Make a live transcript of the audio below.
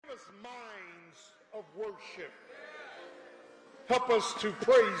us minds of worship. Help us to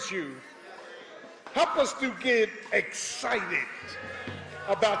praise you. Help us to get excited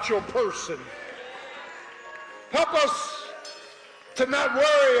about your person. Help us to not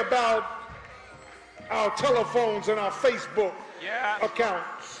worry about our telephones and our Facebook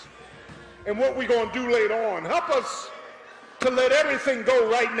accounts and what we're going to do later on. Help us to let everything go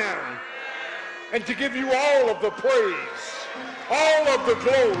right now and to give you all of the praise, all of the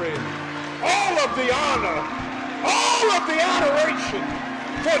glory, all of the honor, all of the adoration.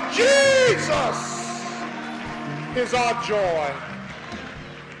 For Jesus is our joy.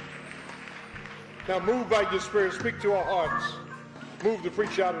 Now move by your spirit, speak to our hearts. Move the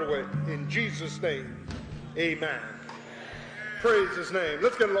preacher out of the way. In Jesus' name, amen. Praise his name.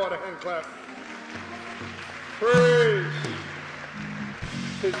 Let's get the Lord a hand clap. Praise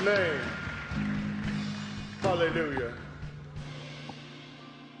his name. Hallelujah.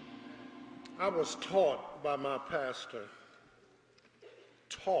 I was taught by my pastor,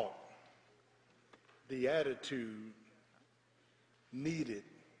 taught the attitude needed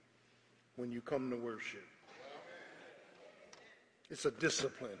when you come to worship. It's a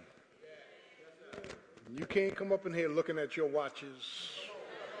discipline. You can't come up in here looking at your watches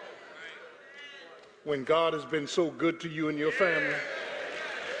when God has been so good to you and your family.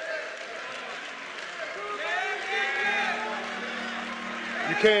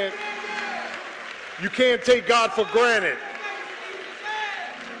 You can't take God for granted.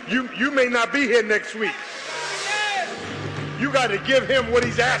 You may not be here next week. You got to give him what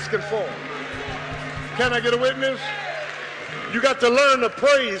he's asking for. Can I get a witness? You got to learn to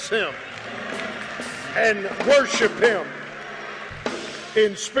praise him and worship him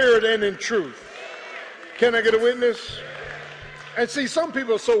in spirit and in truth. Can I get a witness? And see, some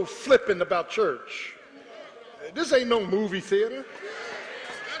people are so flippant about church. This ain't no movie theater.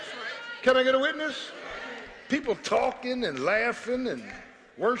 Can I get a witness? People talking and laughing and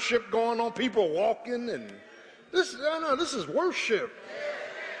worship going on, people walking, and this is worship.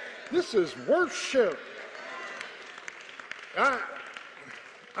 This is worship.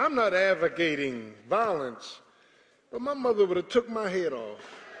 I'm not advocating violence, but my mother would have took my head off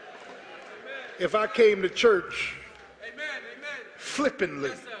if I came to church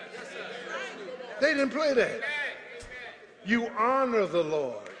flippantly. They didn't play that. You honor the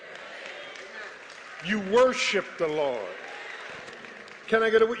Lord. You worship the Lord. Can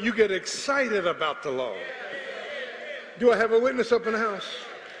I get a, you get excited about the Lord. Do I have a witness up in the house?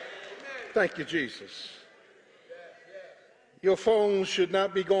 Thank you, Jesus. Your phone should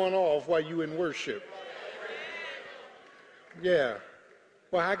not be going off while you in worship. Yeah.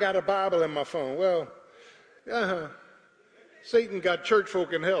 Well, I got a Bible in my phone. Well, Satan got church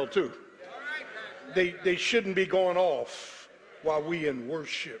folk in hell too. They shouldn't be going off while we in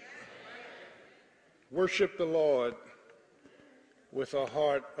worship. Worship the Lord with a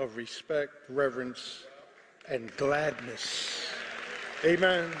heart of respect, reverence, and gladness.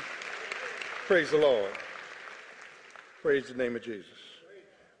 Amen. Praise the Lord. Praise the name of Jesus.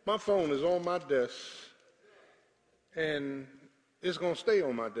 My phone is on my desk, and it's going to stay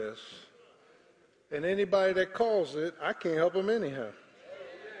on my desk. And anybody that calls it, I can't help them anyhow.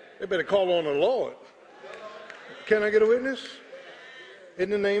 They better call on the Lord. Can I get a witness? In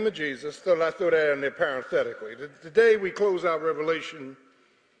the name of Jesus. So I throw that in there parenthetically. Today we close out Revelation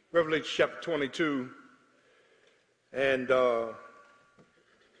chapter 22. And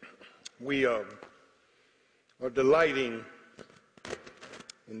we are delighting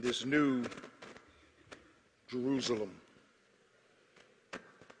in this new Jerusalem.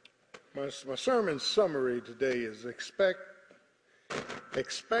 My sermon summary today is expect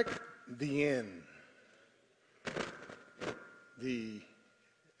the end, the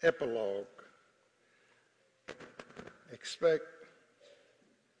epilogue. Expect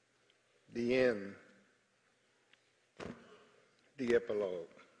the end, the epilogue.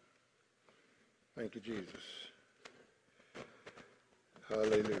 Thank you, Jesus.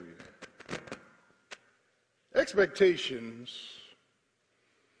 Hallelujah. Expectations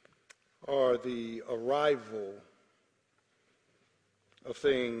are the arrival of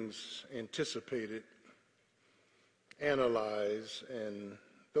things anticipated, analyzed, and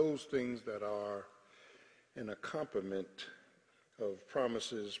those things that are an accompaniment of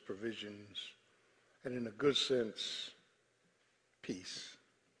promises, provisions, and in a good sense, peace.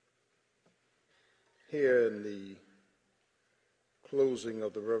 Here in the closing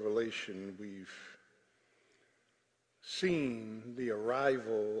of the Revelation, we've seen the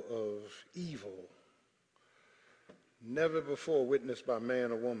arrival of evil, never before witnessed by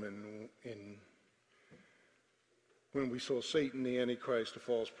man or woman in when we saw Satan, the Antichrist, the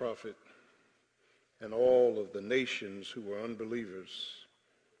false prophet, and all of the nations who were unbelievers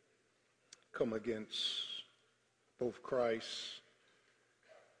come against both Christ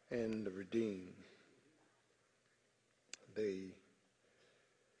and the redeemed.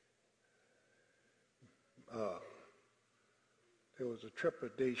 There was a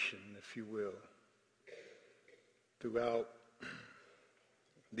trepidation, if you will, throughout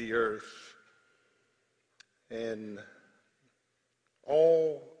the earth, and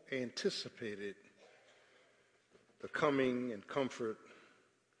all anticipated the coming and comfort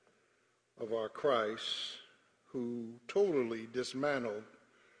of our Christ, who totally dismantled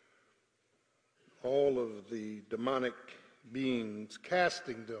all of the demonic beings,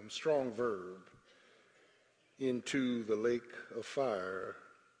 casting them, strong verb, into the lake of fire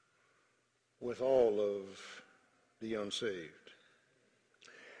with all of the unsaved.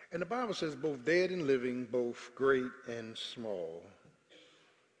 And the Bible says both dead and living, both great and small.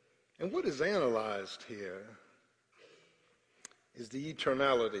 And what is analyzed here is the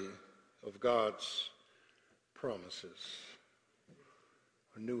eternality of God's promises.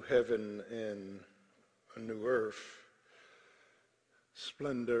 A new heaven and a new earth,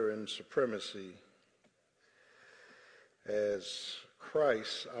 splendor and supremacy, as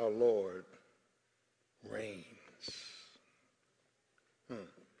Christ our Lord reigns.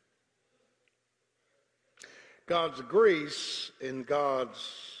 God's grace and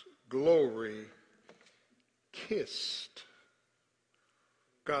God's glory kissed.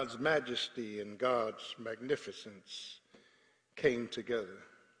 God's majesty and God's magnificence came together.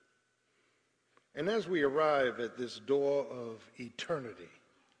 And as we arrive at this door of eternity,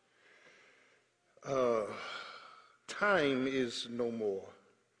 time is no more.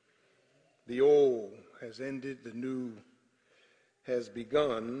 The old has ended, the new has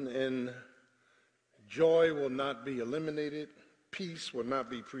begun, and joy will not be eliminated, peace will not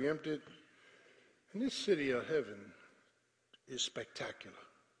be preempted. And this city of heaven is spectacular.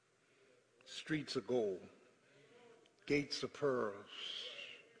 Streets of gold, gates of pearls,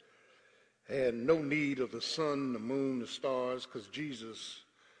 and no need of the sun, the moon, the stars, because Jesus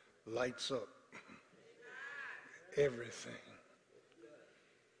lights up everything,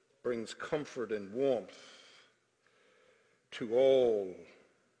 brings comfort and warmth to all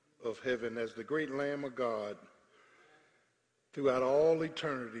of heaven, as the great Lamb of God throughout all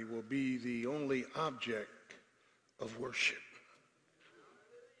eternity will be the only object of worship.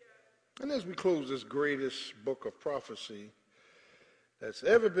 And as we close this greatest book of prophecy that's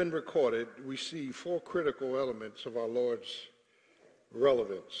ever been recorded, we see four critical elements of our Lord's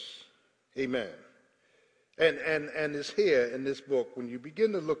relevance. Amen. And it's here in this book. When you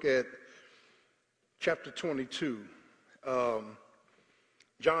begin to look at chapter 22,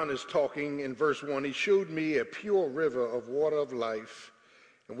 John is talking in verse 1. He showed me a pure river of water of life.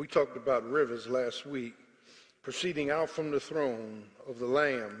 And we talked about rivers last week, proceeding out from the throne of the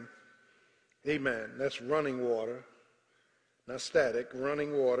Lamb. Amen. That's running water, not static,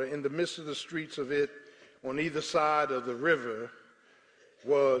 running water. In the midst of the streets of it, on either side of the river,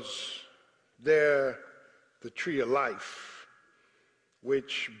 was there the tree of life,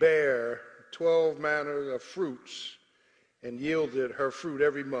 which bare 12 manner of fruits and yielded her fruit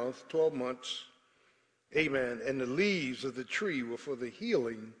every month, 12 months. Amen. And the leaves of the tree were for the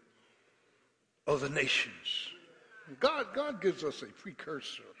healing of the nations. God gives us a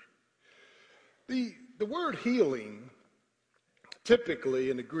precursor. The word healing typically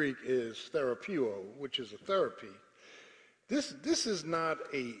in the Greek is therapeuo, which is a therapy. This is not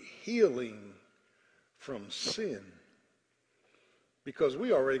a healing from sin, because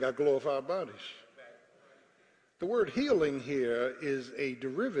we already got glorified bodies. The word healing here is a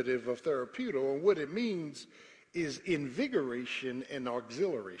derivative of therapeuto, and what it means is invigoration and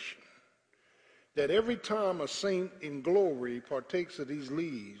auxiliation. That every time a saint in glory partakes of these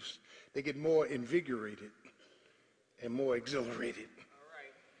leaves, they get more invigorated and more exhilarated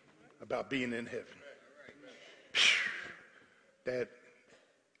about being in heaven. That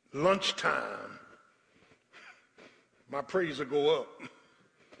lunchtime, my praise will go up.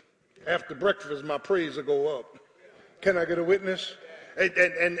 After breakfast, my praise will go up. Can I get a witness?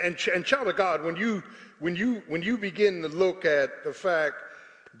 And child of God, when you begin to look at the fact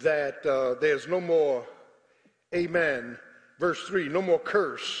that there's no more, amen, verse 3, no more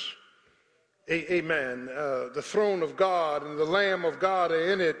curse, amen, the throne of God and the Lamb of God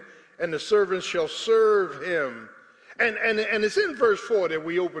are in it, and the servants shall serve him. And it's in verse 4 that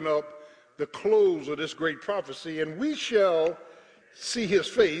we open up the close of this great prophecy, and we shall see his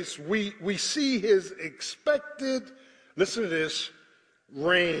face. We see his expected, listen to this,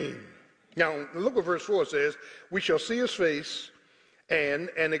 reign. Now, look what verse 4 says. We shall see his face, and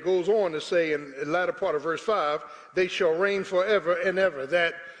it goes on to say in the latter part of verse 5, they shall reign forever and ever.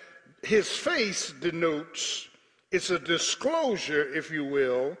 That his face denotes, it's a disclosure, if you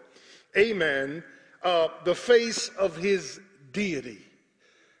will, amen, the face of his deity.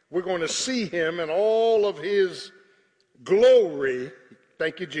 We're going to see him in all of his glory.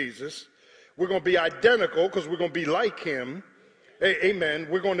 Thank you, Jesus. We're going to be identical because we're going to be like him. Amen.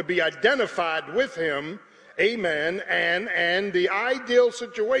 We're going to be identified with him. Amen. And the ideal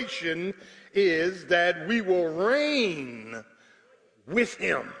situation is that we will reign with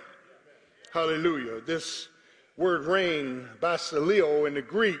him. Hallelujah. This word reign, basileo in the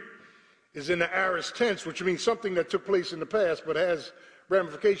Greek, is in the aorist tense, which means something that took place in the past but has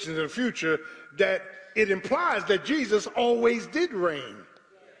ramifications in the future, that it implies that Jesus always did reign.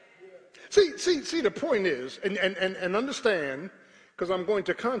 See, the point is, and understand, because I'm going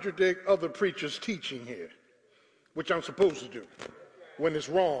to contradict other preachers' teaching here, which I'm supposed to do when it's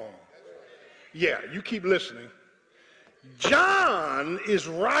wrong. Yeah, you keep listening. John is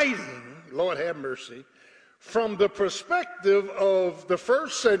writing, Lord have mercy, from the perspective of the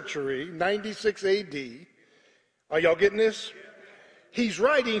first century, 96 AD. Are y'all getting this? He's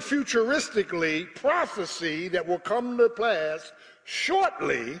writing futuristically prophecy that will come to pass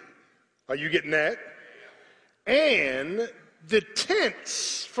shortly. Are you getting that? And the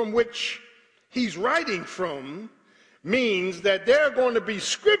tense from which he's writing from means that there are going to be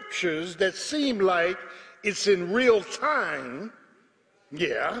scriptures that seem like it's in real time,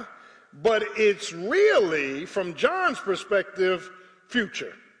 yeah, but it's really, from John's perspective,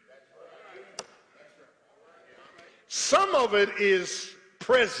 future. Some of it is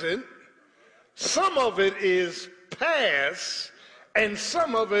present, some of it is past, and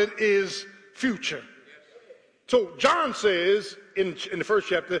some of it is future. So John says in the first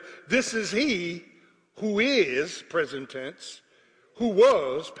chapter, this is he who is, present tense, who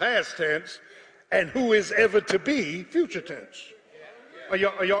was, past tense, and who is ever to be, future tense. Are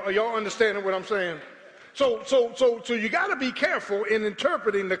y'all understanding what I'm saying? So you got to be careful in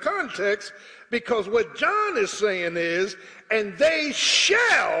interpreting the context, because what John is saying is, and they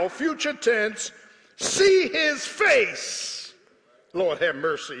shall, future tense, see his face. Lord have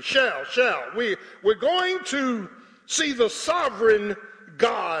mercy. Shall. We're going to see the sovereign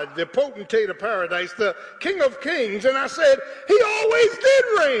God, the potentate of paradise, the King of Kings. And I said, he always did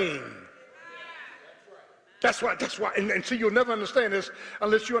reign. That's why, and see, you'll never understand this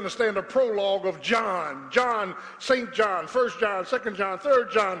unless you understand the prologue of John, St. John, 1 John, 2 John, 3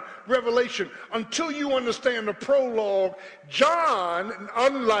 John, Revelation. Until you understand the prologue, John,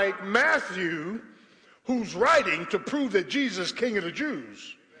 unlike Matthew, who's writing to prove that Jesus is King of the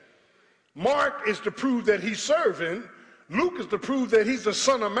Jews, Mark is to prove that he's servant, Luke is to prove that he's the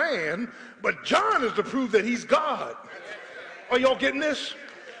Son of Man, but John is to prove that he's God. Are y'all getting this?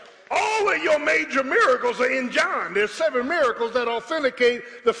 All of your major miracles are in John. There's 7 miracles that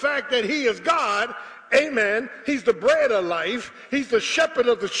authenticate the fact that he is God. Amen. He's the bread of life. He's the shepherd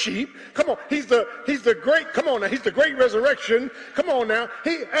of the sheep. Come on. He's the great, come on now. He's the great resurrection. Come on now.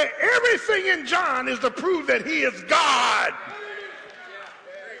 Everything in John is to prove that he is God.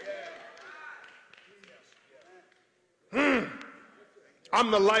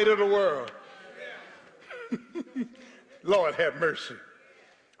 I'm the light of the world. Lord have mercy.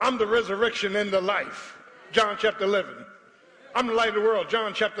 I'm the resurrection and the life. John chapter 11. I'm the light of the world.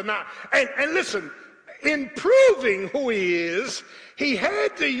 John chapter 9. And listen, in proving who he is, he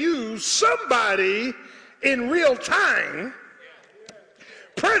had to use somebody in real time,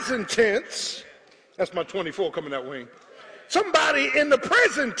 present tense. That's my 24 coming that way. Somebody in the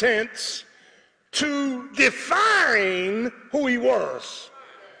present tense to define who he was.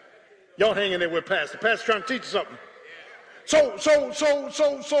 Y'all hanging there with Pastor. Pastor trying to teach you something.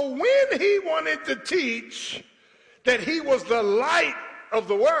 So when he wanted to teach that he was the light of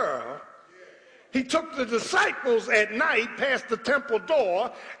the world, he took the disciples at night past the temple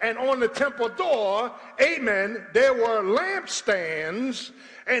door, and on the temple door, amen, there were lampstands,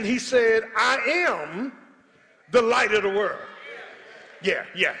 and he said, I am the light of the world. Yeah.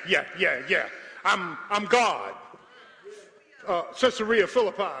 I'm God. Caesarea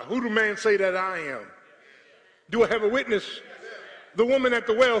Philippi, who do man say that I am? Do I have a witness? The woman at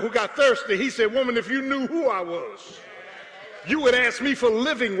the well who got thirsty, he said, woman, if you knew who I was, you would ask me for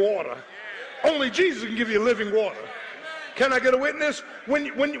living water. Only Jesus can give you living water. Can I get a witness? When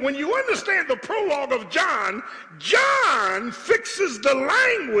you understand the prologue of John, John fixes the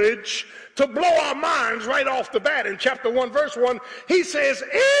language to blow our minds right off the bat. In chapter 1, verse 1, he says,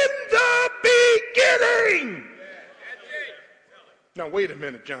 in the beginning. Now, wait a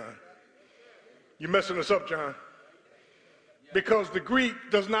minute, John. You're messing us up, John. Because the Greek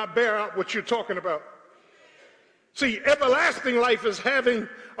does not bear out what you're talking about. See, everlasting life is having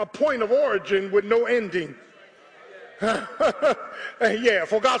a point of origin with no ending. Yeah,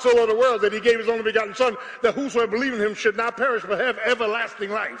 for God so loved the world that he gave his only begotten son, that whosoever believes in him should not perish but have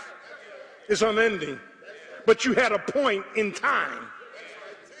everlasting life. It's unending. But you had a point in time.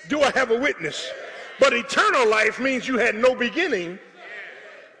 Do I have a witness? But eternal life means you had no beginning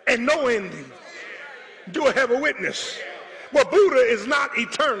and no ending. Do I have a witness? Well, Buddha is not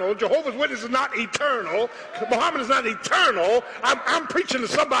eternal. Jehovah's Witness is not eternal. Muhammad is not eternal. I'm preaching to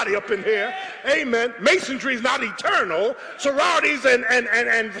somebody up in here. Amen. Masonry is not eternal. Sororities and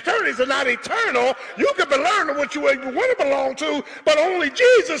fraternities are not eternal. You can belong to what you want to belong to, but only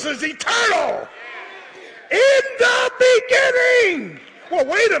Jesus is eternal. In the beginning. Well,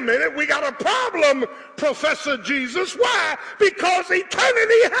 wait a minute. We got a problem, Professor Jesus. Why? Because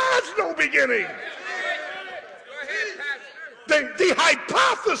eternity has no beginning. The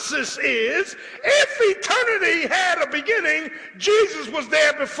hypothesis is if eternity had a beginning, Jesus was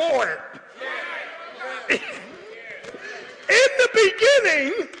there before it. In the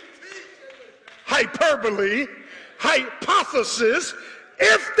beginning, hyperbole, hypothesis,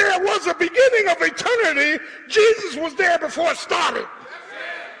 if there was a beginning of eternity, Jesus was there before it started.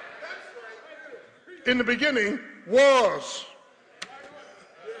 In the beginning was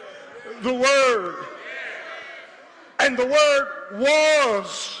the Word. And the Word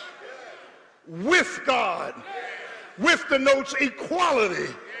was with God, with the notes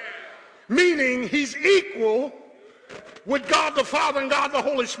equality, meaning he's equal with God the Father and God the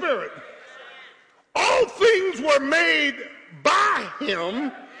Holy Spirit. All things were made by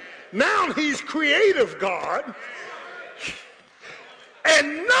him. Now he's creative God.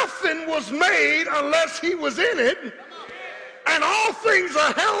 And nothing was made unless he was in it. And all things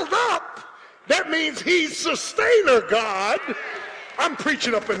are held up. That means he's sustainer God. I'm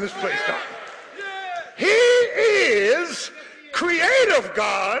preaching up in this place, God. He is creative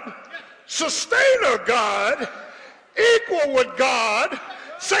God, sustainer God, equal with God,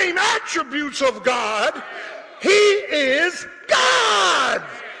 same attributes of God. He is God.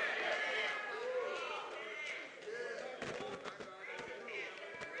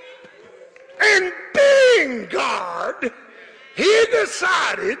 And being God, he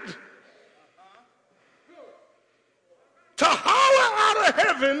decided to holler out of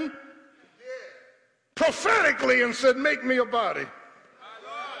heaven prophetically and said, make me a body.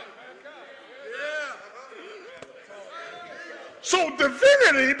 So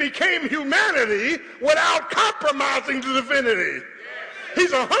divinity became humanity without compromising the divinity.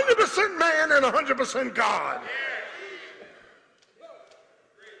 He's 100% man and 100% God.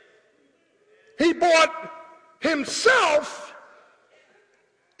 He brought himself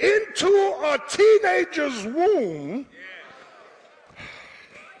into a teenager's womb.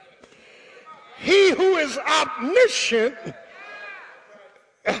 He who is omniscient,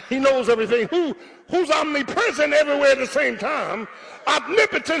 he knows everything, who's omnipresent everywhere at the same time,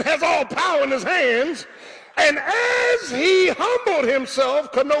 omnipotent, has all power in his hands, and as he humbled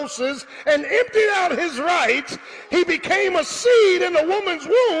himself, kenosis, and emptied out his rights, he became a seed in the woman's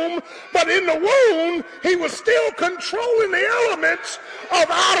womb, but in the womb, he was still controlling the elements of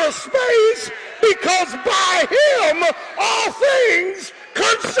outer space, because by him, all things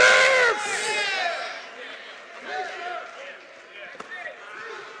consist.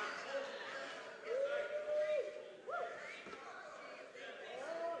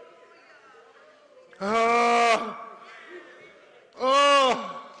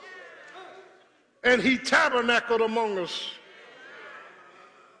 And he tabernacled among us,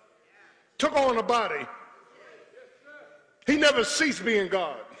 took on a body. He never ceased being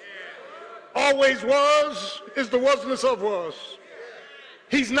God. Always was, is the wasness of was.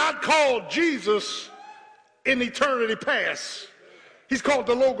 He's not called Jesus in eternity past. He's called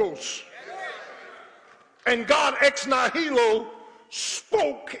the Logos. And God ex nihilo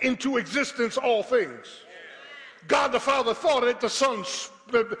spoke into existence all things. God the Father thought it, the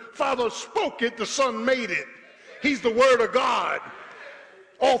Father spoke it, the Son made it. He's the Word of God.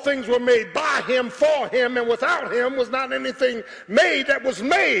 All things were made by him, for him, and without him was not anything made that was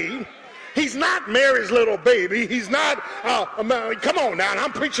made. He's not Mary's little baby. He's not, come on now,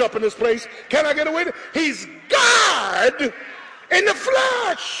 I'm preaching up in this place. Can I get away? He's God in the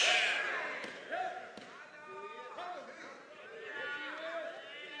flesh.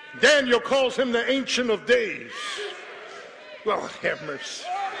 Daniel calls him the Ancient of Days. Lord have mercy.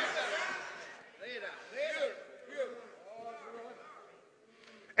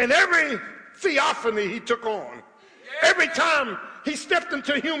 And every theophany he took on, every time he stepped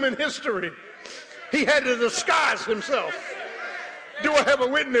into human history, He had to disguise himself. Do I have a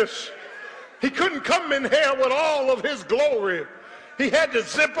witness? He couldn't come in here with all of his glory. He had to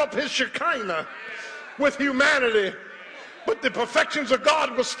zip up his Shekinah with humanity. But the perfections of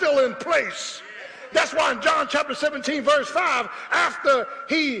God were still in place. That's why in John chapter 17, verse 5, after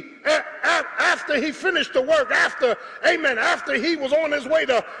he finished the work, after he was on his way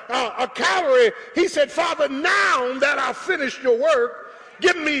to Calvary, he said, Father, now that I've finished your work,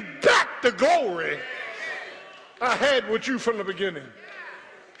 give me back the glory I had with you from the beginning.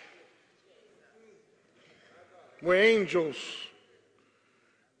 Where angels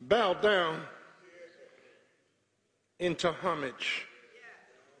bow down into homage.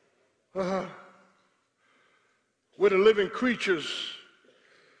 Where the living creatures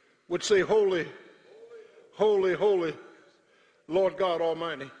would say, holy, holy, holy, Lord God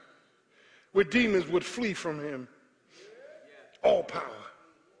Almighty. Where demons would flee from him. All power.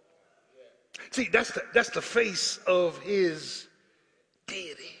 See, that's the face of his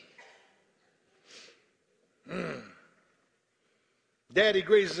deity. Daddy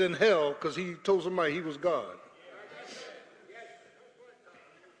Grace is in hell because he told somebody he was God.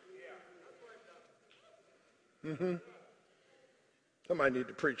 Somebody need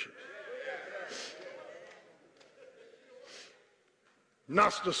to preach it.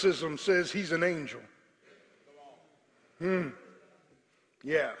 Gnosticism says he's an angel.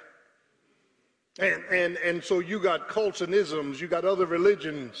 Yeah. And so you got cults and isms, you got other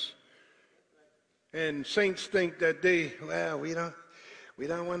religions, and saints think that we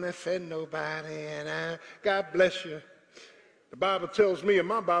don't want to offend nobody, and God bless you. The Bible tells me in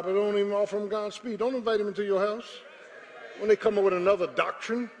my Bible, don't even offer them Godspeed. Don't invite them into your house when they come up with another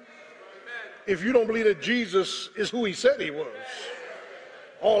doctrine. If you don't believe that Jesus is who he said he was,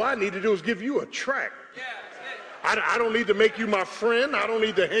 all I need to do is give you a tract. I don't need to make you my friend. I don't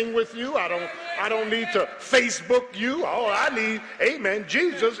need to hang with you. I don't need to Facebook you. All I need, amen,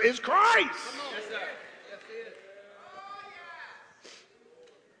 Jesus is Christ.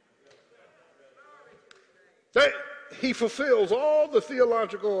 He fulfills all the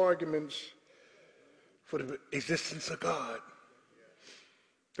theological arguments for the existence of God.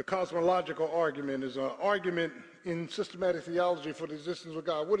 The cosmological argument is an argument in systematic theology for the existence of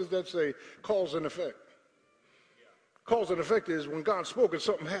God. What does that say? Cause and effect. Cause and effect is when God spoke and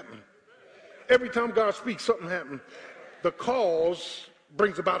something happened. Every time God speaks, something happened. The cause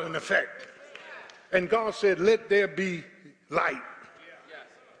brings about an effect. And God said, let there be light.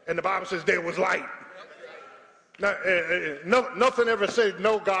 And the Bible says there was light. Now, nothing ever said,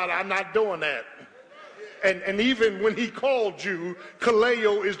 no, God, I'm not doing that. And even when he called you,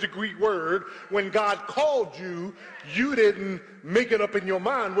 kaleo is the Greek word. When God called you, you didn't make it up in your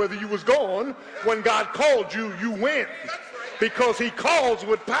mind whether you was going. When God called you, you went. Because he calls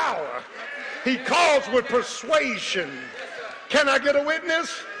with power. He calls with persuasion. Can I get a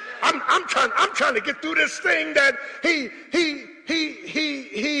witness? I'm trying to get through this thing that he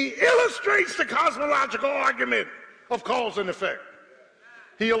illustrates the cosmological argument of cause and effect.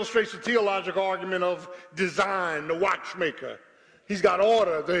 He illustrates the theological argument of design, the watchmaker. He's got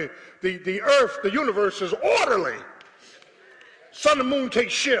order. The earth, the universe is orderly. Sun and moon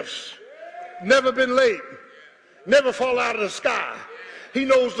take shifts. Never been late. Never fall out of the sky. He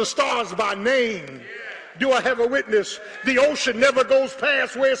knows the stars by name. Do I have a witness? The ocean never goes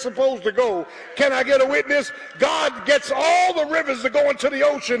past where it's supposed to go. Can I get a witness? God gets all the rivers that go into the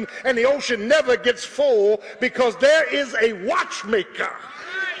ocean, and the ocean never gets full because there is a watchmaker.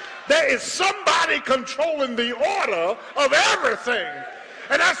 There is somebody controlling the order of everything.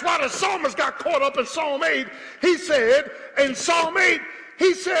 And that's why the psalmist got caught up in Psalm 8. He said, in Psalm 8,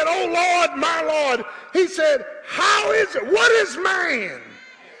 he said, oh Lord, my Lord, he said, how is it, what is man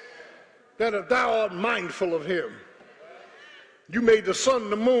that thou art mindful of him? You made the sun,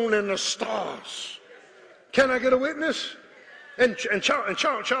 the moon, and the stars. Can I get a witness? And child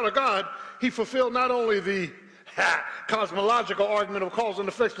of God, he fulfilled not only the cosmological argument of cause and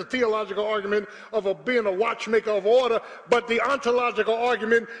effects, the theological argument of being a watchmaker of order, but the ontological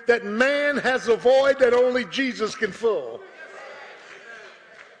argument that man has a void that only Jesus can fill.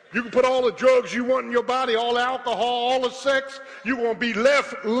 You can put all the drugs you want in your body, all the alcohol, all the sex, you're going to be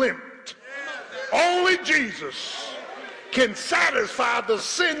left limped. Only Jesus can satisfy the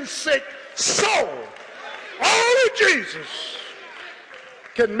sin-sick soul. Only Jesus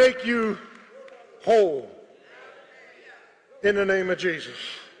can make you whole. In the name of Jesus.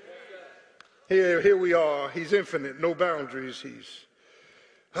 Here we are. He's infinite, no boundaries.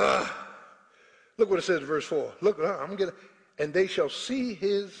 Look what it says in verse 4. Look, and they shall see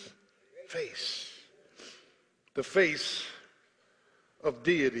his face. The face of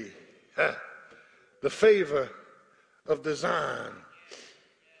deity. the favor of design,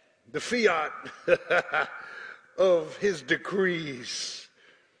 the fiat of his decrees,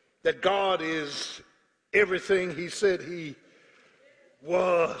 that God is everything he said he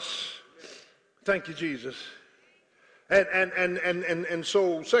was. Thank you, Jesus. And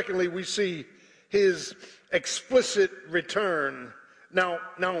so secondly, we see his explicit return. Now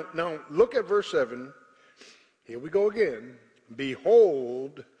look at verse 7. Here we go again.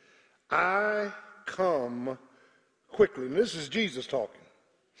 Behold, I come quickly. And this is Jesus talking.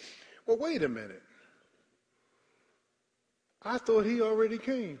 Well, wait a minute. I thought he already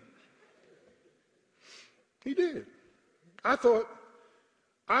came. He did. I thought,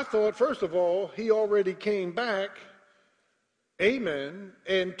 first of all, he already came back, amen,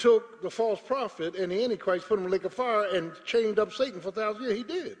 and took the false prophet and the Antichrist, put him in the lake of fire, and chained up Satan for 1,000 years. He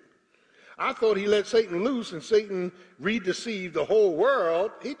did. I thought he let Satan loose and Satan redeceived the whole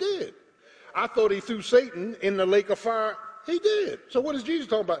world. He did. I thought he threw Satan in the lake of fire. He did. So what is Jesus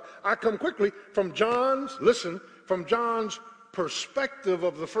talking about? I come quickly from John's perspective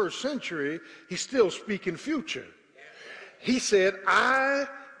of the first century. He's still speaking future. He said, I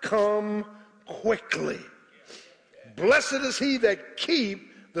come quickly. Blessed is he that keep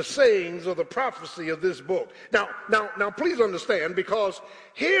the sayings of the prophecy of this book. Now, please understand, because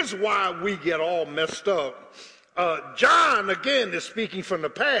here's why we get all messed up. John, again, is speaking from the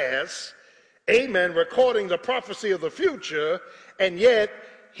past, amen, recording the prophecy of the future, and yet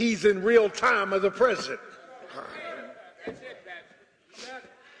he's in real time of the present.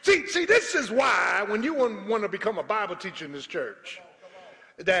 See, this is why when you want to become a Bible teacher in this church,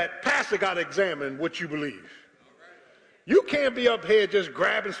 that pastor got to examine what you believe. You can't be up here just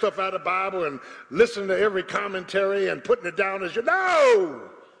grabbing stuff out of the Bible and listening to every commentary and putting it down as you know.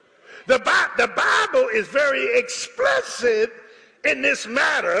 The Bible is very explicit in this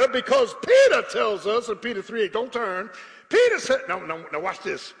matter, because Peter tells us in Peter 3:8, don't turn. Peter said, no, watch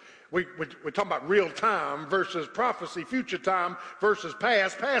this. We're talking about real time versus prophecy, future time versus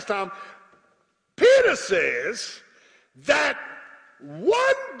past time. Peter says that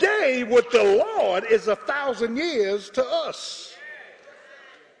one day with the Lord is 1,000 years to us.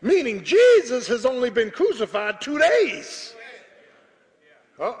 Meaning Jesus has only been crucified 2 days.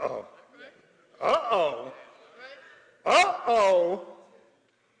 Uh-oh.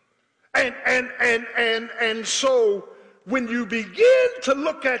 And so when you begin to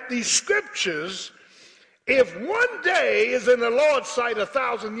look at these scriptures, if one day is in the Lord's sight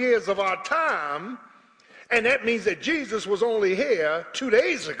 1,000 years of our time, and that means that Jesus was only here 2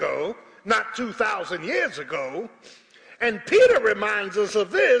 days ago, not 2,000 years ago, and Peter reminds us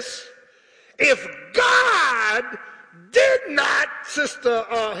of this, if God did not, Sister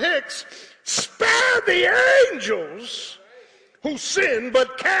Hicks, spare the angels who sinned,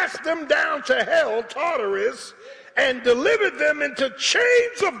 but cast them down to hell, Tartarus, and delivered them into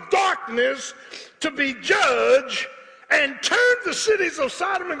chains of darkness to be judged, and turned the cities of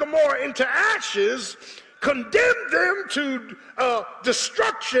Sodom and Gomorrah into ashes, condemned them to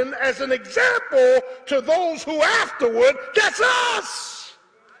destruction as an example to those who afterward, that's us.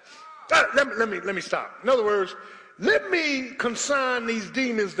 Let me stop. In other words, let me consign these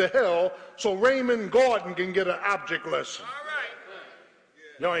demons to hell so Raymond Gordon can get an object lesson.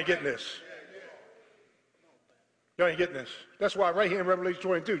 Y'all ain't getting this. Y'all ain't getting this. That's why right here in Revelation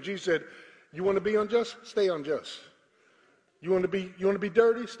 22, Jesus said, you want to be unjust? Stay unjust. You want to be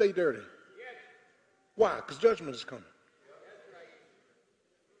dirty? Stay dirty. Why? Because judgment is coming.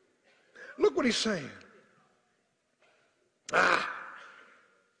 Look what he's saying.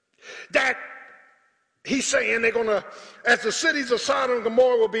 That he's saying they're going to, as the cities of Sodom and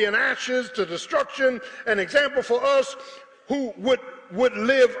Gomorrah will be in ashes to destruction, an example for us who would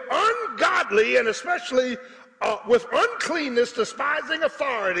live ungodly and especially with uncleanness, despising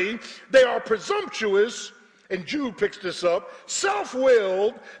authority. They are presumptuous, and Jude picks this up,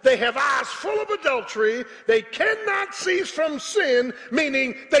 self-willed, they have eyes full of adultery, they cannot cease from sin,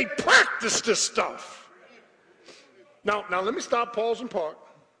 meaning they practice this stuff. Now let me stop, pause, and park.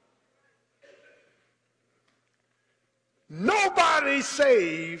 Nobody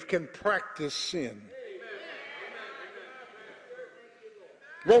saved can practice sin.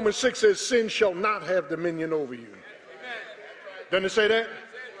 Romans 6 says, sin shall not have dominion over you. Doesn't it say that?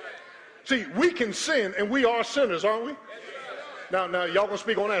 See, we can sin, and we are sinners, aren't we? Now, y'all gonna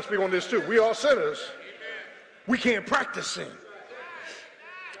speak on that, speak on this too. We are sinners. We can't practice sin.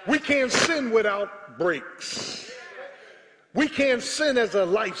 We can't sin without breaks. We can't sin as a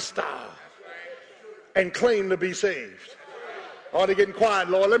lifestyle and claim to be saved. Oh, they're getting quiet,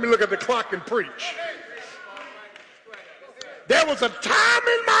 Lord. Let me look at the clock and preach. There was a time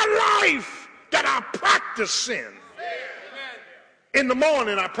in my life that I practice sin. In the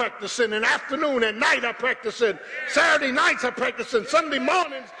morning I practice sin. In the afternoon, at night I practice sin. Saturday nights I practice sin. Sunday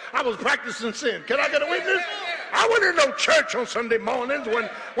mornings I was practicing sin. Can I get a witness? I went in no church on Sunday mornings.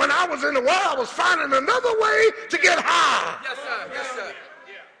 When I was in the world, I was finding another way to get high. Yes, sir. Yes, sir.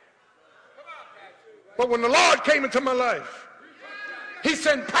 But when the Lord came into my life, he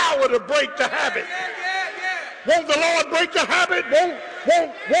sent power to break the habit. Won't the Lord break the habit? Won't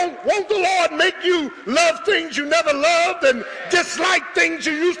the Lord make you love things you never loved and dislike things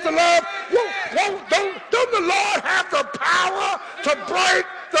you used to love? Don't the Lord have the power to break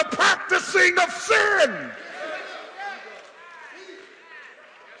the practicing of sin?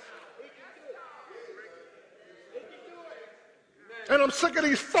 And I'm sick of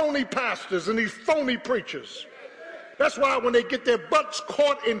these phony pastors and these phony preachers. That's why when they get their butts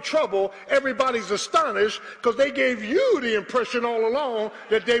caught in trouble, everybody's astonished, because they gave you the impression all along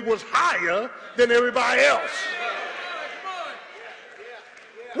that they was higher than everybody else.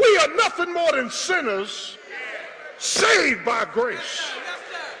 We are nothing more than sinners saved by grace.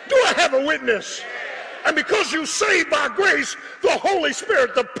 Do I have a witness? And because you saved by grace, the Holy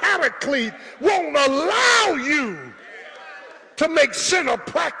Spirit, the Paraclete, won't allow you to make sin a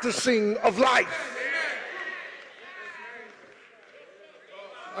practicing of life.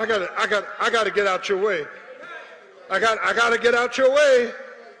 I gotta get out your way. I gotta get out your way.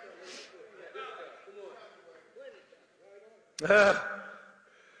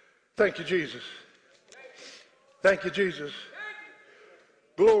 Thank you, Jesus. Thank you, Jesus.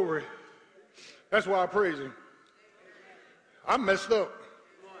 Glory. That's why I praise him. I messed up.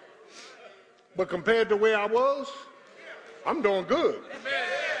 But compared to where I was, I'm doing good.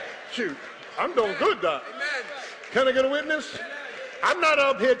 Shoot, I'm doing good, Doc. Can I get a witness? I'm not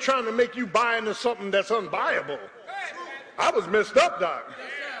up here trying to make you buy into something that's unbuyable. I was messed up, Doc.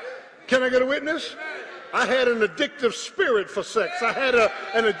 Can I get a witness? I had an addictive spirit for sex. I had an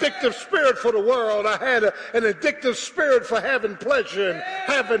addictive spirit for the world. I had an addictive spirit for having pleasure and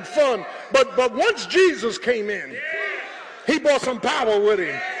having fun. But once Jesus came in, he brought some power with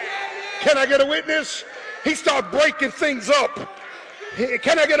him. Can I get a witness? He started breaking things up.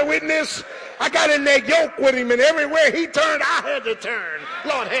 Can I get a witness? I got in that yoke with him, and everywhere he turned, I had to turn.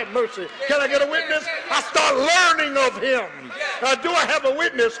 Lord have mercy. Can I get a witness? I start learning of him. Do I have a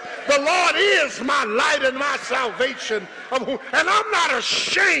witness? The Lord is my light and my salvation. And I'm not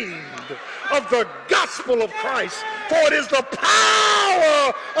ashamed of the gospel of Christ, for it is the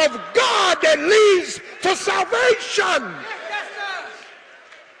power of God that leads to salvation.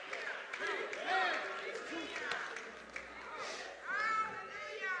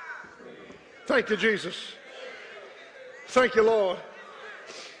 Thank you, Jesus. Thank you, Lord.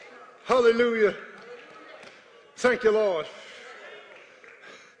 Hallelujah. Thank you, Lord.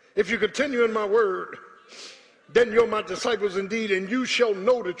 If you continue in my word, then you're my disciples indeed, and you shall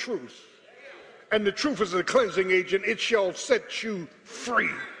know the truth. And the truth is a cleansing agent. It shall set you free.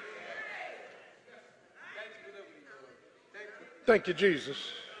 Thank you,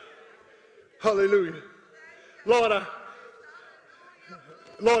 Jesus. Hallelujah.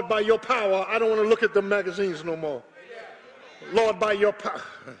 Lord, by your power, I don't want to look at the magazines no more. Lord, by your power.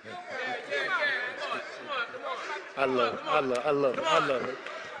 I love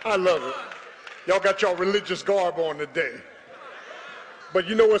it. Y'all got your religious garb on today. But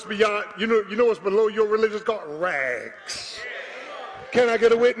you know what's beyond, you know what's below your religious garb? Rags. Can I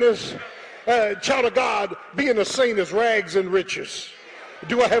get a witness? Child of God, being a saint is rags and riches.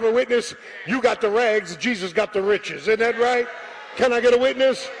 Do I have a witness? You got the rags, Jesus got the riches. Isn't that right? Can I get a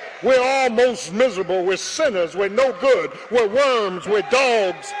witness? We're almost miserable. We're sinners. We're no good. We're worms. We're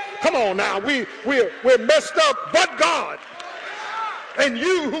dogs. Come on now. We're messed up, but God. And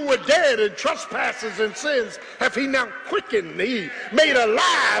you who were dead in trespasses and sins, have he now quickened, he made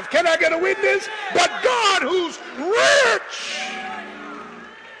alive. Can I get a witness? But God, who's rich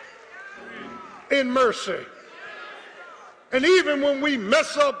in mercy. And even when we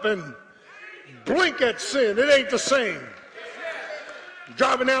mess up and blink at sin, it ain't the same.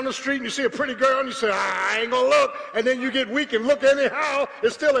 Driving down the street and you see a pretty girl and you say, I ain't gonna look, and then you get weak and look anyhow,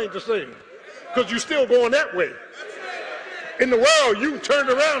 it still ain't the same, because you're still going that way. In the world, you turned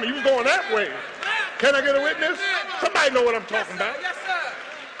around and you was going that way. Can I get a witness? Somebody know what I'm talking about.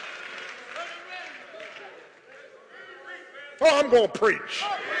 Oh, I'm gonna preach.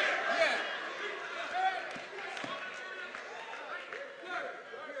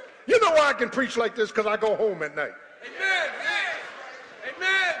 You know why I can preach like this? Because I go home at night.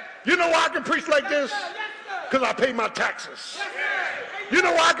 You know why I can preach like this? Because I pay my taxes. You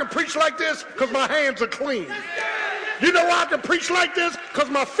know why I can preach like this? Because my hands are clean. You know why I can preach like this?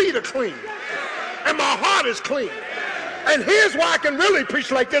 Because my feet are clean. and my heart is clean. And here's why I can really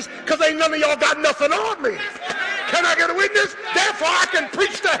preach like this, because ain't none of y'all got nothing on me. Can I get a witness? Therefore, I can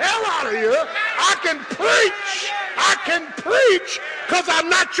preach the hell out of here. I can preach because I'm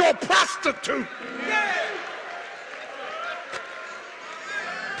not your prostitute.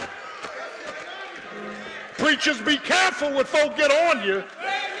 Preachers, be careful when folk get on you.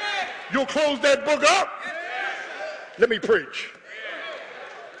 You'll close that book up. Let me preach.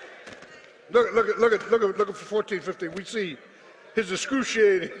 Look at 14:15. We see his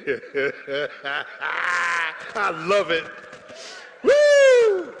excruciating. I love it.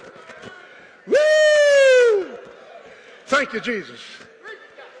 Woo! Woo! Thank you, Jesus.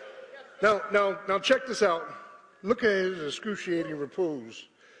 Now check this out. Look at his excruciating repose.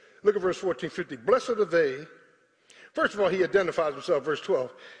 Look at verse 14:50. Blessed are they. First of all, he identifies himself, verse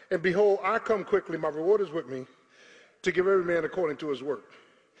 12. And behold, I come quickly, my reward is with me, to give every man according to his work.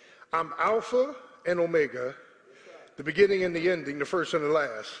 I'm Alpha and Omega, the beginning and the ending, the first and the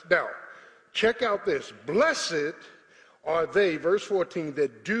last. Now, check out this. Blessed are they, verse 14,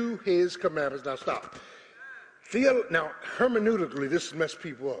 that do his commandments. Now, stop. Now, hermeneutically, this messed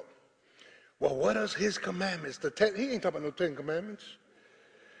people up. Well, what is his commandments? He ain't talking about no 10 commandments.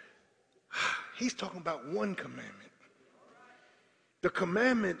 He's talking about one commandment. The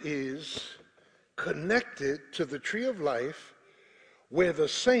commandment is connected to the tree of life, where the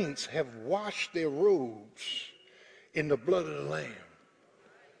saints have washed their robes in the blood of the Lamb.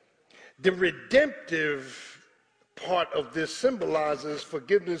 The redemptive part of this symbolizes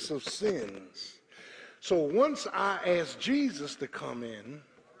forgiveness of sins. So once I asked Jesus to come in,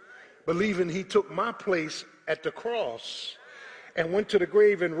 believing he took my place at the cross and went to the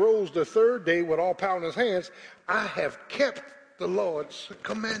grave and rose the third day with all power in his hands, I have kept the Lord's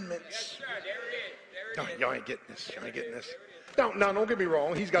commandments. Yes, sir. There it is. Y'all ain't getting this. Y'all ain't getting this. Now, don't get me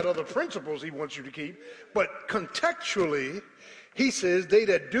wrong. He's got other principles he wants you to keep. But contextually, he says, they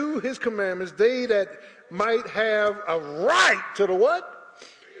that do his commandments, they that might have a right to the what?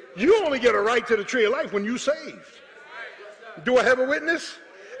 You only get a right to the tree of life when you saved. Do I have a witness?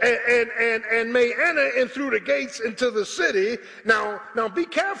 And may enter in through the gates into the city. Now be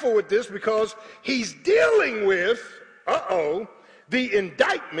careful with this, because he's dealing with, the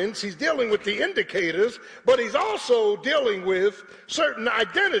indictments, he's dealing with the indicators, but he's also dealing with certain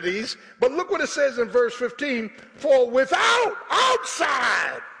identities. But look what it says in verse 15, for without,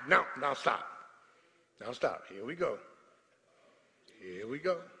 outside. Now stop. Now stop. Here we go. Here we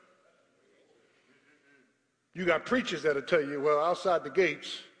go. You got preachers that'll tell you, well, outside the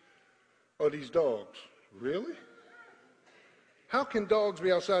gates are these dogs. Really? How can dogs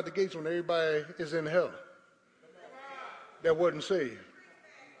be outside the gates when everybody is in hell that wasn't saved?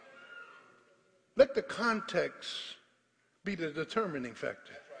 Let the context be the determining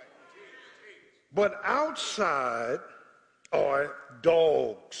factor. But outside are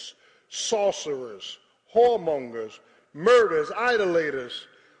dogs, sorcerers, whoremongers, murderers, idolaters,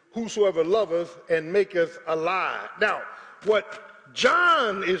 whosoever loveth and maketh a lie. Now, what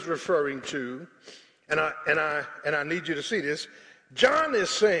John is referring to, and I need you to see this, John is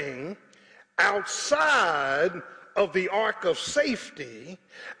saying outside of the ark of safety,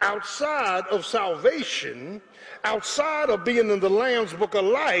 outside of salvation, outside of being in the Lamb's book of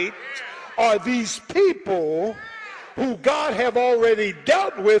light, are these people who God have already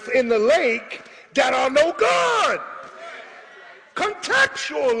dealt with in the lake that are no good.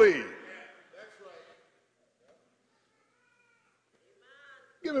 Contextually.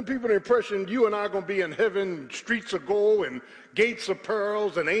 Giving people the impression you and I are going to be in heaven, streets of gold and gates of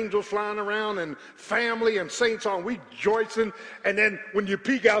pearls and angels flying around and family and saints on rejoicing. And then when you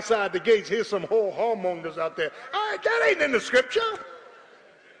peek outside the gates, here's some whole whoremongers out there. All right, that ain't in the scripture.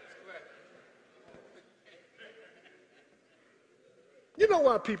 You know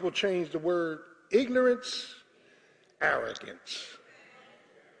why people change the word ignorance? Arrogance.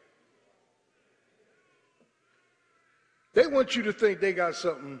 They want you to think they got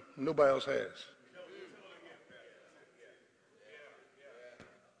something nobody else has.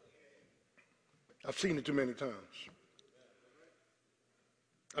 I've seen it too many times.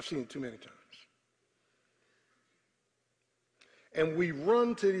 I've seen it too many times. And we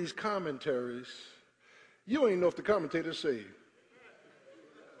run to these commentaries. You don't even know if the commentator's saved.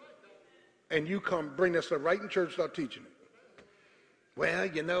 And you come bring that stuff right in church, start teaching it. Well,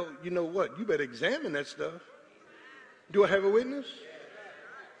 you know what? You better examine that stuff. Do I have a witness?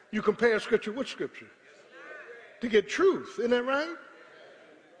 You compare scripture with scripture to get truth. Isn't that right?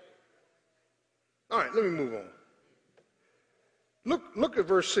 All right, let me move on. Look at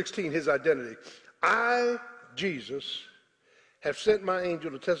verse 16, his identity. I, Jesus, have sent my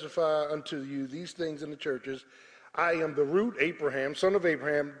angel to testify unto you these things in the churches. I am the root, Abraham, son of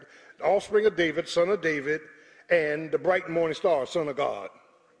Abraham, the offspring of David, son of David, and the bright morning star, son of God.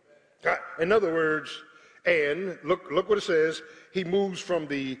 In other words, and look what it says. He moves from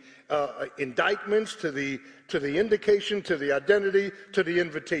the indictments to the indication, to the identity, to the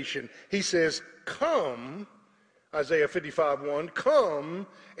invitation. He says, come, Isaiah 55:1, come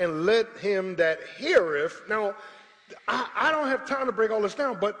and let him that heareth. Now, I don't have time to break all this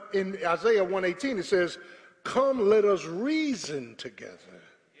down, but in Isaiah 1:18 it says, come, let us reason together.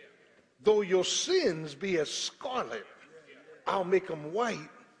 Though your sins be as scarlet, I'll make them white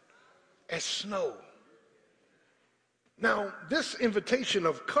as snow. Now, this invitation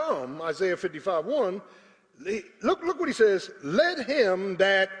of come, Isaiah 55:1, look what he says. Let him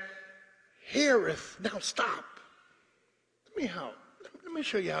that heareth. Now stop. Let me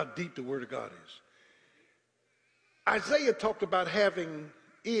show you how deep the word of God is. Isaiah talked about having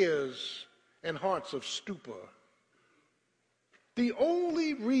ears and hearts of stupor. The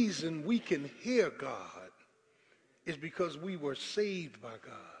only reason we can hear God is because we were saved by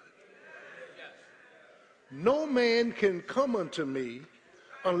God. No man can come unto me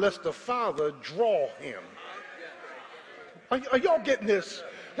unless the Father draw him. Are y'all getting this?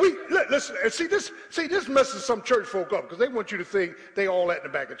 Listen, and see this messes some church folk up because they want you to think they all at in the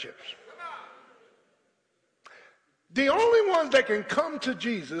bag of chips. The only ones that can come to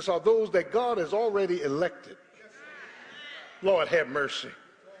Jesus are those that God has already elected. Lord have mercy.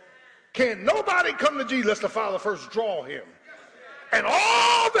 Can nobody come to Jesus unless the Father first draw him? And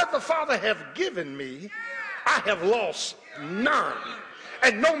all that the Father have given me, I have lost none.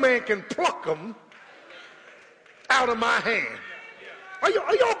 And no man can pluck them out of my hand. Are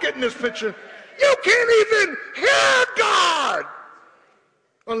y'all getting this picture? You can't even hear God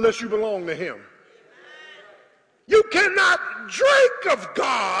unless you belong to him. You cannot drink of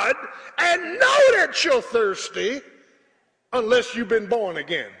God and know that you're thirsty unless you've been born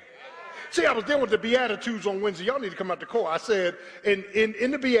again. See, I was dealing with the Beatitudes on Wednesday. Y'all need to come out to court. I said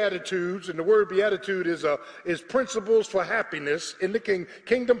in the Beatitudes, and the word Beatitude is principles for happiness in the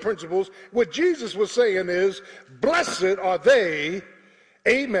kingdom principles. What Jesus was saying is, blessed are they,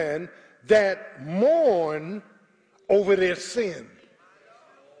 amen, that mourn over their sin.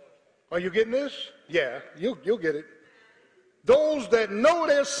 Are you getting this? Yeah, you'll get it. Those that know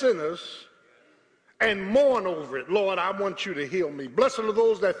they're sinners and mourn over it. Lord, I want you to heal me. Blessed are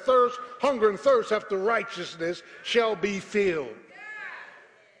those that hunger and thirst after righteousness shall be filled.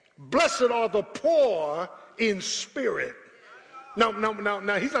 Blessed are the poor in spirit. Now,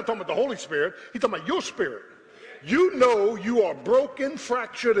 he's not talking about the Holy Spirit. He's talking about your spirit. You know you are broken,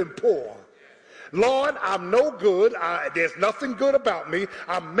 fractured, and poor. Lord, I'm no good. There's nothing good about me.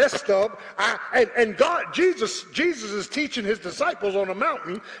 I'm messed up. And God, Jesus is teaching his disciples on a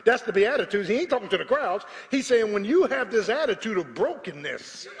mountain. That's the Beatitudes. He ain't talking to the crowds. He's saying when you have this attitude of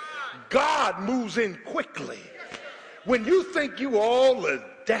brokenness, God moves in quickly. When you think you all of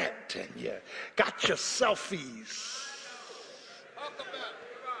that and you got your selfies.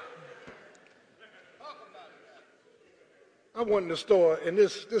 I went in the store, and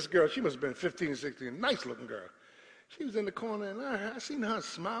this girl, she must have been 15, 16, nice looking girl. She was in the corner, and I seen her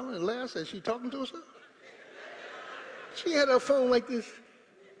smiling and laughing as she talking to herself. She had her phone like this.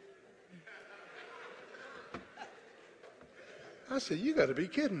 I said, you got to be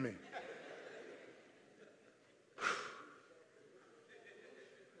kidding me.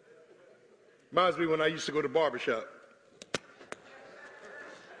 Reminds me when I used to go to the barbershop.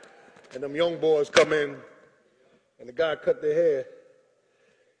 And them young boys come in, and the guy cut their hair.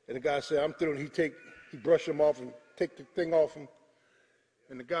 And the guy said, I'm through. And he brush them off and take the thing off him.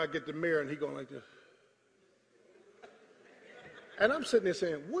 And the guy get the mirror, and he going like this. And I'm sitting there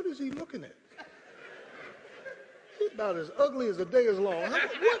saying, what is he looking at? He's about as ugly as the day is long.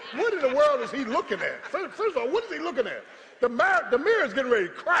 What in the world is he looking at? First of all, what is he looking at? The mirror is getting ready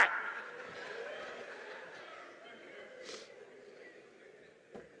to crack.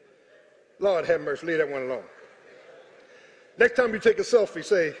 Lord have mercy, leave that one alone. Next time you take a selfie,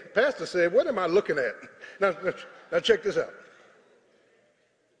 say, Pastor said, what am I looking at? Now check this out.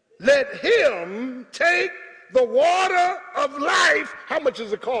 Let him take the water of life. How much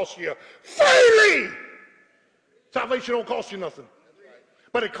does it cost you? Freely. Salvation don't cost you nothing.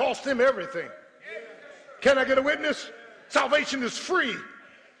 But it costs him everything. Can I get a witness? Salvation is free.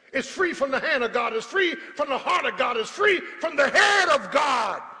 It's free from the hand of God. It's free from the heart of God. It's free from the head of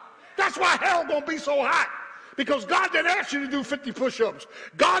God. That's why hell gonna be so hot. Because God didn't ask you to do 50 push-ups.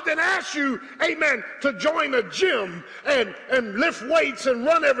 God didn't ask you, amen, to join a gym and lift weights and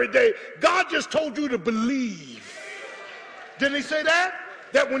run every day. God just told you to believe Didn't he say that?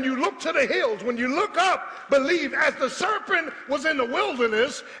 That when you look to the hills, when you look up, believe, as the serpent was in the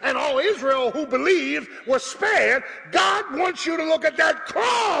wilderness and all Israel who believed were spared, God wants you to look at that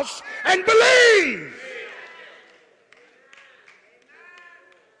cross and believe.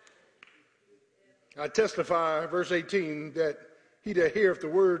 I testify, verse 18, that he that heareth the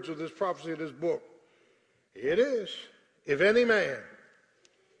words of this prophecy of this book, it is, if any man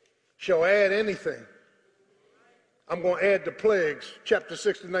shall add anything, I'm going to add the plagues, chapter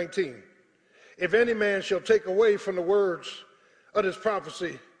 6 to 19. If any man shall take away from the words of this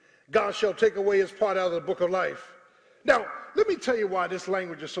prophecy, God shall take away his part out of the book of life. Now, let me tell you why this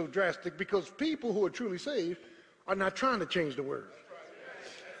language is so drastic, because people who are truly saved are not trying to change the word.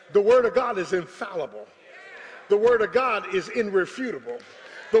 The word of God is infallible. The word of God is irrefutable.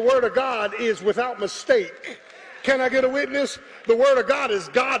 The word of God is without mistake. Can I get a witness? The word of God is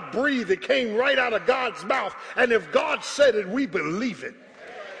God-breathed. It came right out of God's mouth. And if God said it, we believe it.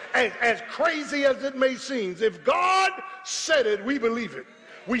 And as crazy as it may seem, if God said it, we believe it.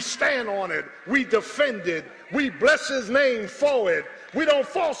 We stand on it. We defend it. We bless his name for it. We don't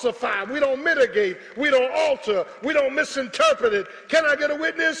falsify. We don't mitigate. We don't alter. We don't misinterpret it. Can I get a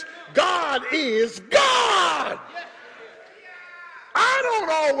witness? God is God. I don't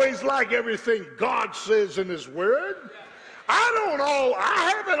always like everything God says in his word.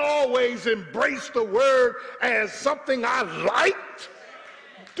 I haven't always embraced the word as something I liked.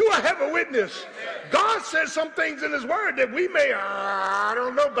 Do I have a witness? God says some things in his word that we may, I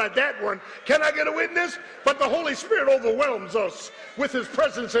don't know about that one. Can I get a witness? But the Holy Spirit overwhelms us with his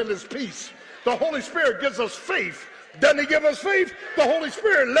presence and his peace. The Holy Spirit gives us faith. Doesn't he give us faith? The Holy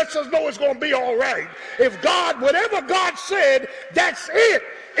Spirit lets us know it's going to be all right. If God, whatever God said, that's it.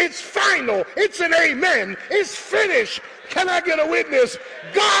 It's final. It's an amen. It's finished. Can I get a witness?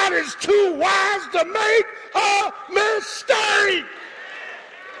 God is too wise to make a mistake.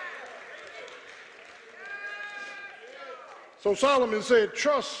 So Solomon said,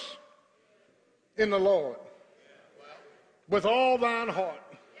 trust in the Lord with all thine heart.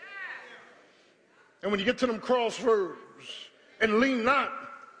 And when you get to them crossroads, and lean not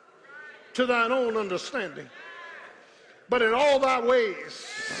to thine own understanding, but in all thy ways.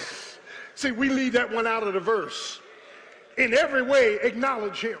 See, we leave that one out of the verse. In every way,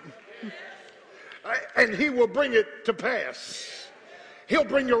 acknowledge him, and he will bring it to pass. He'll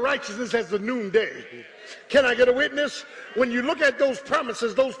bring your righteousness as the noonday. Can I get a witness? When you look at those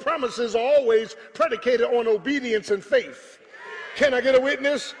promises are always predicated on obedience and faith. Can I get a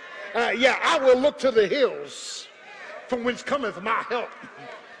witness? I will look to the hills from whence cometh my help.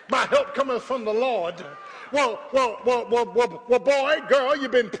 My help cometh from the Lord. Well, boy, girl,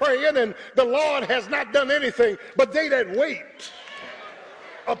 you've been praying and the Lord has not done anything. But they that wait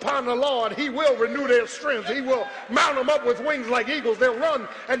upon the Lord, he will renew their strength. He will mount them up with wings like eagles. They'll run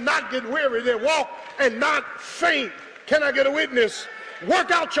and not get weary. They'll walk and not faint. Can I get a witness?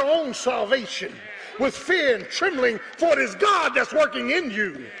 Work out your own salvation with fear and trembling, for it is God that's working in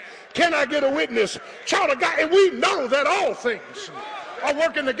you. Can I get a witness? Child of God, and we know that all things are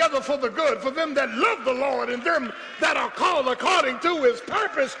working together for the good, for them that love the Lord and them that are called according to his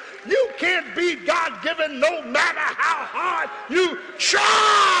purpose. You can't be God-given no matter how hard you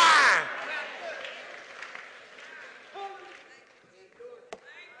try.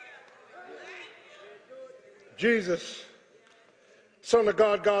 Jesus, Son of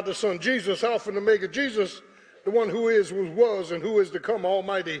God, God the Son. Jesus, Alpha and Omega. Jesus, the one who is, who was, and who is to come,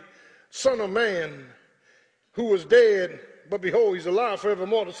 Almighty Son of Man, who was dead, but behold, he's alive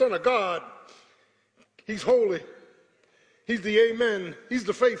forevermore. The Son of God. He's holy. He's the Amen. He's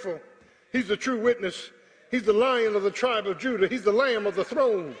the faithful. He's the true witness. He's the Lion of the tribe of Judah. He's the Lamb of the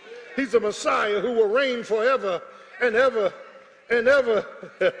throne. He's the Messiah who will reign forever and ever and ever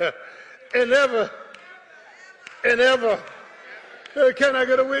and ever and ever. Can I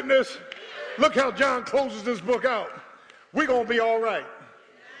get a witness? Look how John closes this book out. We're going to be all right.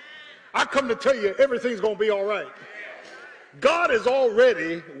 I come to tell you, everything's going to be all right. God has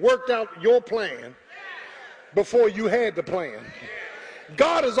already worked out your plan before you had the plan.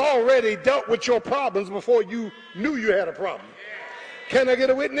 God has already dealt with your problems before you knew you had a problem. Can I get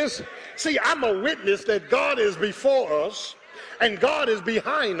a witness? See, I'm a witness that God is before us, and God is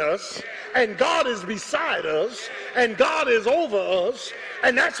behind us, and God is beside us, and God is over us.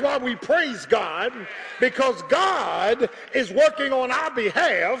 And that's why we praise God, because God is working on our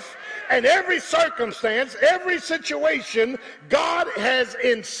behalf. And every circumstance, every situation, God has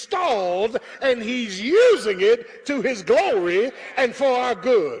installed, and he's using it to his glory and for our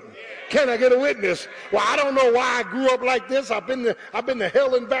good. Can I get a witness? Well, I don't know why I grew up like this. I've been to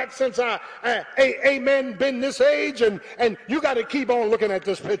hell and back since amen, been this age. And you got to keep on looking at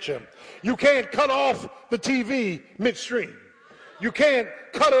this picture. You can't cut off the TV midstream. You can't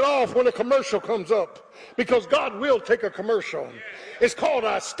cut it off when a commercial comes up, because God will take a commercial. It's called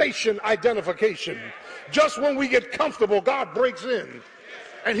a station identification. Just when we get comfortable, God breaks in.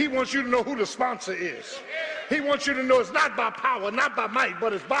 And he wants you to know who the sponsor is. He wants you to know it's not by power, not by might,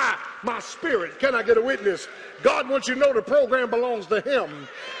 but it's by my spirit. Can I get a witness? God wants you to know the program belongs to him.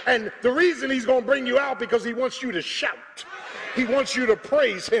 And the reason he's going to bring you out, because he wants you to shout. He wants you to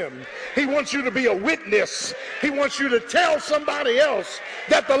praise him. He wants you to be a witness. He wants you to tell somebody else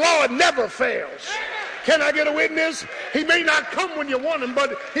that the Lord never fails. Can I get a witness? He may not come when you want him,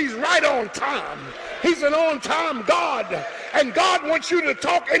 but he's right on time. He's an on-time God. And God wants you to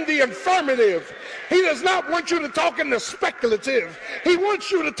talk in the affirmative. He does not want you to talk in the speculative. He wants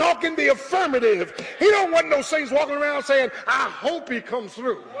you to talk in the affirmative. He don't want no saints walking around saying, I hope he comes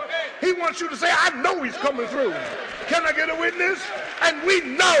through. He wants you to say, I know he's coming through. Can I get a witness? And we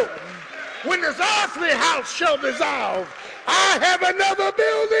know when this earthly house shall dissolve, I have another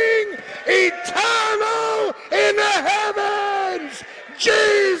building, eternal in the heavens.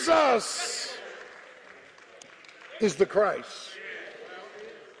 Jesus is the Christ,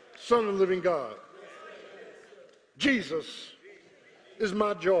 Son of the living God. Jesus is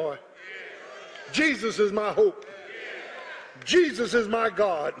my joy. Jesus is my hope. Jesus is my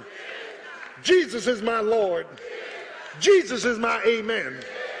God. Jesus is my Lord. Jesus is my amen.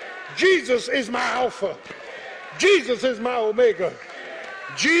 Jesus is my Alpha. Jesus is my Omega.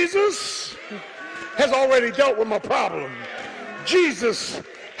 Jesus has already dealt with my problem. Jesus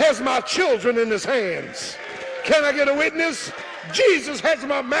has my children in his hands. Can I get a witness? Jesus has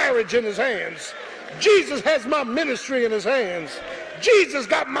my marriage in his hands. Jesus has my ministry in his hands. Jesus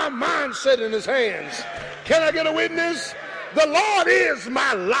got my mindset in his hands. Can I get a witness? The Lord is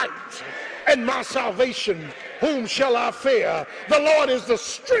my light and my salvation. Whom shall I fear? The Lord is the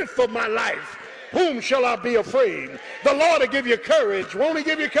strength of my life. Whom shall I be afraid? The Lord will give you courage. Won't he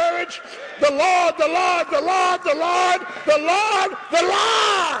give you courage? The Lord, the Lord, the Lord, the Lord, the Lord, the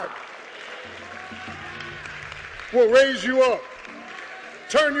Lord will raise you up,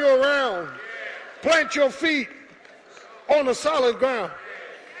 turn you around, plant your feet on a solid ground.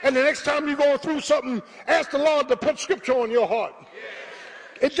 And the next time you're going through something, ask the Lord to put scripture on your heart.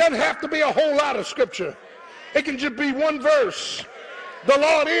 It doesn't have to be a whole lot of scripture. It can just be one verse. The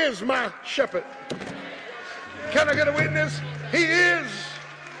Lord is my shepherd. Can I get a witness? He is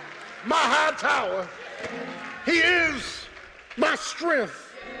my high tower. He is my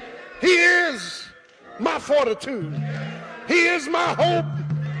strength. He is my fortitude. He is my hope.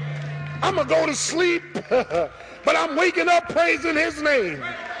 I'm going to go to sleep, but I'm waking up praising his name.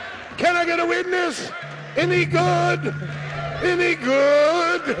 Can I get a witness? Any good? Any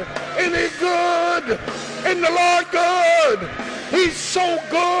good? Any good? In the Lord good. He's so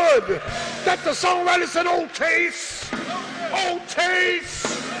good that the songwriter said, oh taste, oh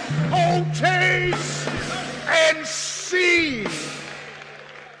taste, oh taste, and see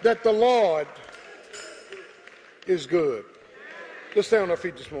that the Lord is good. Let's stay on our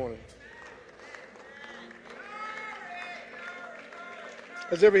feet this morning.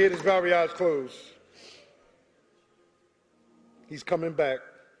 As every head is bowed, every eye is closed. He's coming back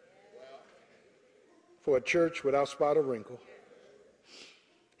for a church without spot or wrinkle.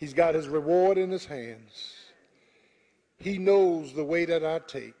 He's got his reward in his hands. He knows the way that I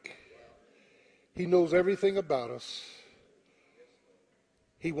take. He knows everything about us.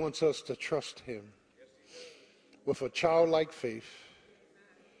 He wants us to trust him with a childlike faith,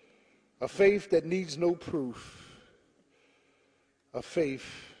 a faith that needs no proof, a faith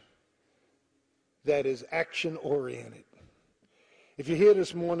that is action-oriented. If you're here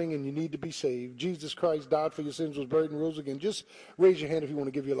this morning and you need to be saved, Jesus Christ died for your sins, was buried, and rose again, just raise your hand if you want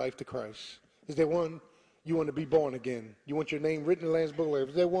to give your life to Christ. Is there one? You want to be born again? You want your name written in the Lamb's Book of Life?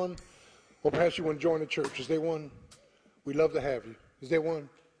 Is there one? Or perhaps you want to join the church? Is there one? We'd love to have you. Is there one?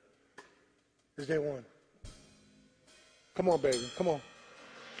 Is there one? Come on, baby. Come on.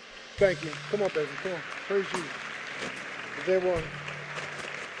 Thank you. Come on, baby. Come on. Praise you. Is there one?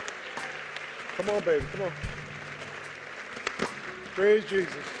 Come on, baby. Come on. Praise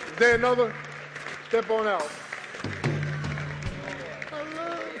Jesus. Is there another? Step on out. I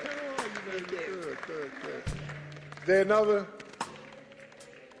love you. Good. Is there another?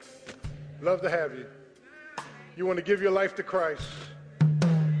 Love to have you. You want to give your life to Christ.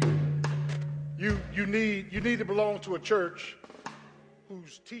 You need to belong to a church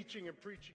who's teaching and preaching.